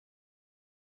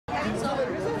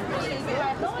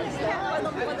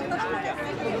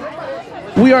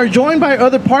We are joined by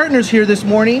other partners here this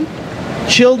morning,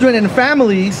 children and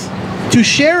families, to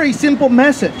share a simple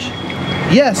message.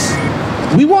 Yes,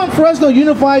 we want Fresno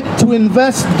Unified to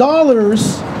invest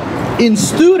dollars in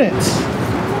students,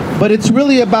 but it's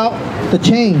really about the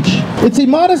change. It's a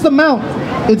modest amount.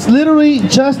 It's literally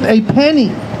just a penny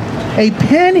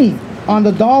on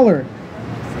the dollar.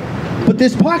 But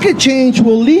this pocket change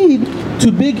will lead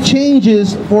to big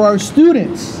changes for our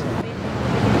students.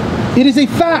 It is a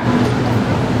fact,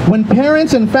 when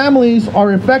parents and families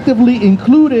are effectively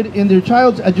included in their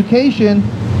child's education,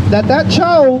 that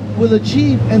child will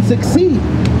achieve and succeed.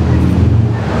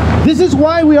 This is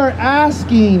why we are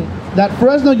asking that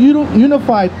Fresno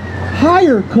Unified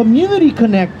hire community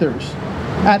connectors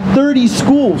at 30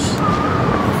 schools.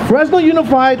 Fresno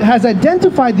Unified has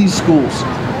identified these schools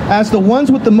as the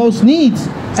ones with the most needs,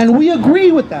 and we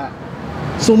agree with that.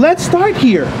 So let's start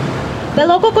here. The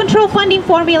local control funding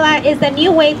formula is the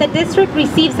new way the district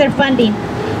receives their funding.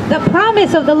 The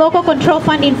promise of the local control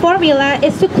funding formula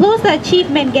is to close the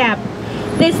achievement gap.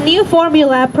 This new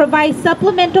formula provides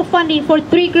supplemental funding for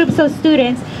 3 groups of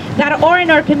students that are in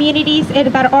our communities and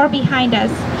that are behind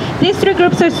us. These 3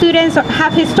 groups of students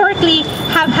have historically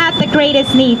had the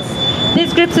greatest needs.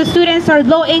 These groups of students are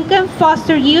low-income,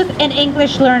 foster youth, and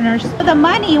English learners. The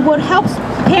money would help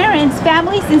parents,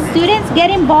 families, and students get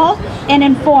involved and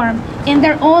informed in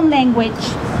their own language.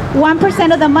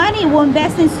 1% of the money will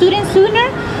invest in students sooner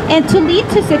and to lead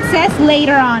to success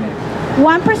later on.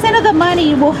 1% of the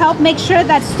money will help make sure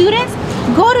that students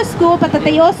go to school, but that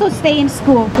they also stay in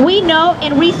school. We know,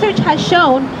 and research has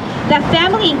shown, that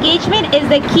family engagement is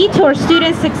the key to our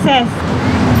students' success.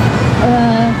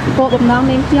 គោលបំណង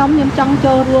នៃខ្ញុំចង់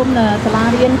ចូលរួមនៅសាលា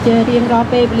រៀនជារៀងរាល់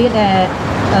ពេលវេលាដែ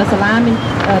លសាលាមាន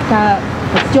ការ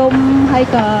ប្រជុំហើយ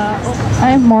ក៏ I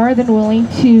am more than willing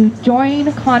to join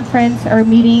conference or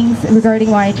meetings regarding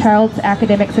my child's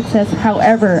academic success.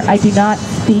 However, I do not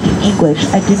speak English.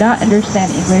 I do not understand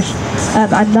English.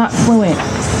 I'm not fluent.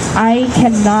 I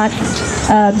cannot.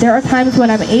 There are times when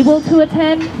I'm able to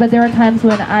attend, but there are times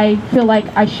when I feel like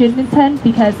I shouldn't attend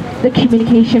because the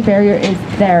communication barrier is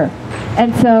there.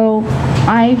 And so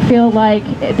I feel like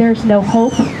there's no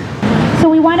hope. So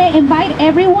we want to invite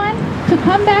everyone to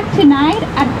come back tonight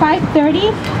at 5:30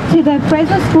 to the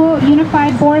Fresno School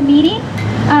Unified Board meeting,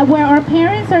 where our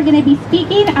parents are going to be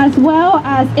speaking as well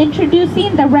as introducing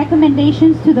the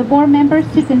recommendations to the board members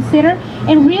to consider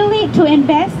and really to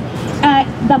invest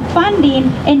the funding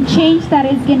and change that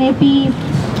is going to be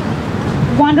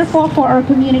wonderful for our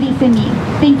communities in need.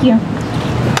 Thank you.